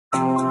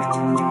We've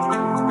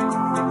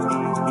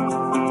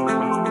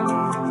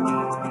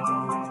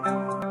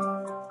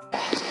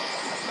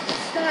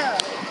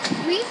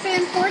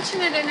been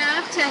fortunate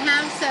enough to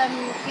have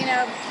some,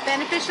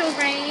 beneficial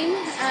rain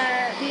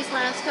these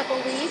last couple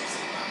weeks,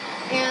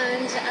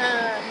 and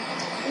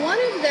one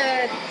of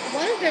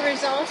the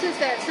results is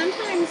that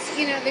sometimes,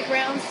 the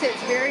ground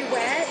sits very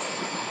wet,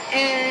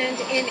 and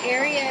in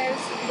areas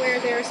where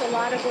there's a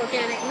lot of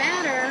organic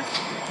matter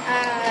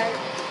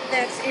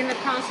that's in the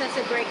process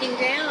of breaking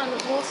down,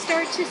 we'll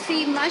start to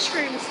see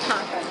mushrooms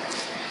pop up.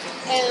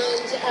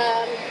 And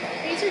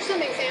these are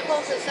some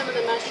examples of some of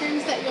the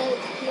mushrooms that you'll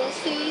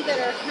see that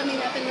are coming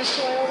up in the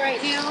soil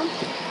right now.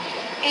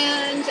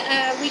 And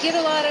we get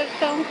a lot of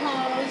phone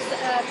calls.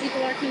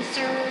 People are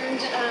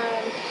concerned.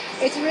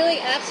 It's really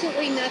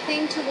absolutely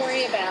nothing to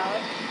worry about.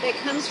 It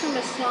comes from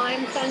a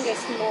slime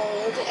fungus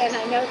mold, and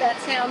I know that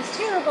sounds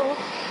terrible,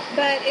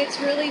 but it's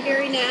really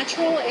very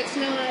natural. It's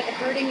not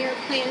hurting your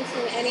plants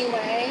in any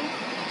way.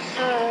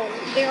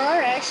 There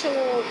are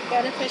actual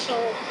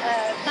beneficial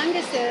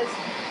funguses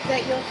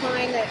that you'll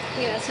find that,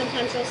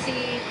 sometimes you'll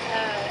see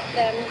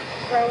them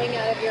growing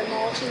out of your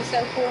mulch and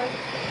so forth.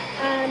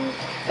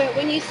 But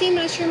when you see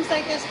mushrooms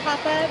like this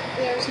pop up,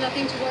 there's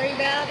nothing to worry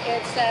about.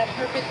 It's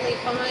perfectly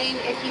fine.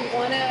 If you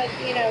want to,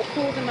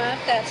 cool them up,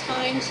 that's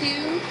fine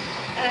too.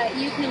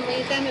 You can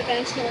leave them.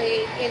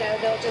 Eventually,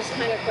 they'll just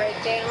kind of break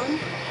down.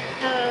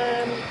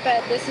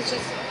 But this is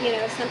just,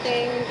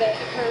 something that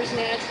occurs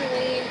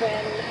naturally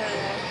when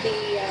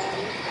the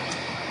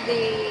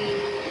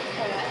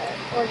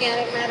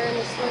organic matter in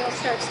the soil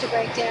starts to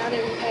break down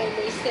and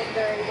we sit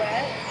very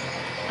wet.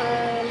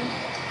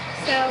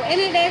 And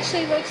it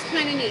actually looks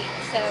kind of neat,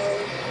 so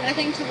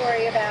nothing to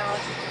worry about.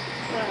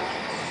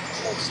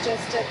 It's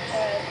just a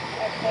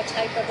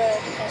type of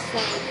a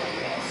slime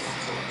fungus.